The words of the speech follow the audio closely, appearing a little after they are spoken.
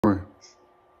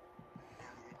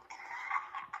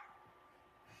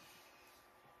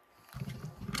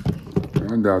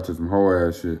I'm down to some whole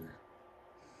ass shit.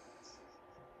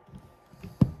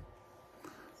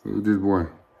 Look at this boy.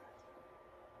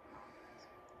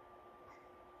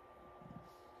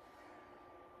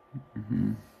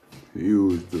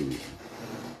 Huge dude.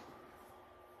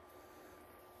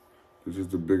 This is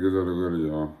the biggest of the litter,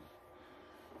 y'all.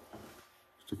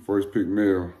 It's the first pick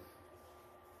male.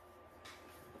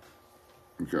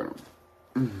 Look at him.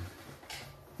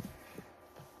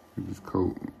 Look at his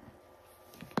coat.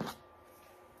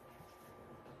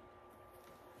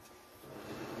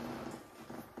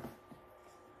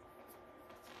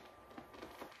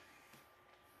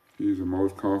 He's the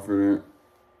most confident.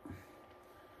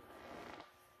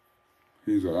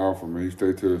 He's an alpha, man. He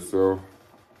stays to himself.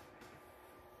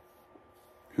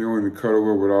 He don't even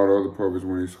cuddle up with all the other puppies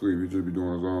when he sleep. He just be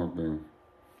doing his own thing.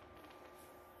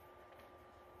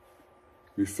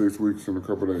 He's 6 weeks in a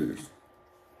couple days.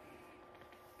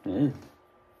 Hey.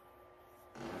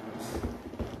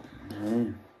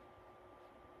 Hey.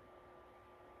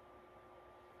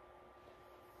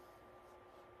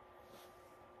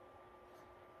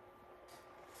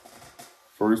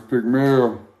 First pick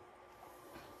male.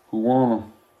 Who want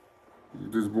him? Look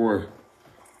at this boy.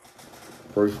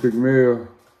 First pick male.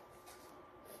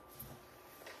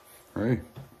 Hey.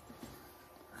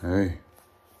 Hey.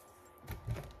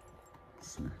 Let's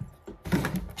see.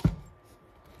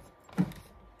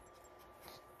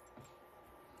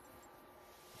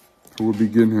 Who will be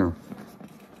getting him?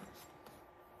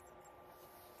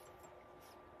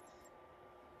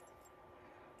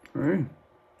 Hey.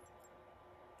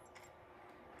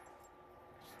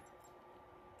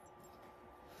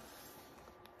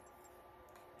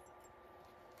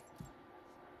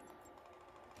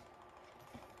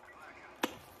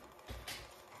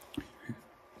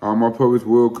 All my puppies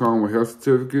will come with health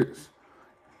certificates,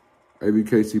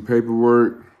 ABKC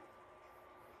paperwork.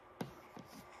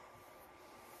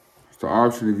 It's the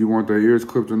option if you want their ears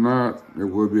clipped or not. It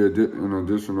will be an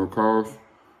additional cost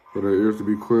for their ears to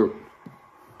be clipped.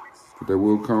 But they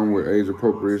will come with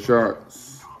age-appropriate shots.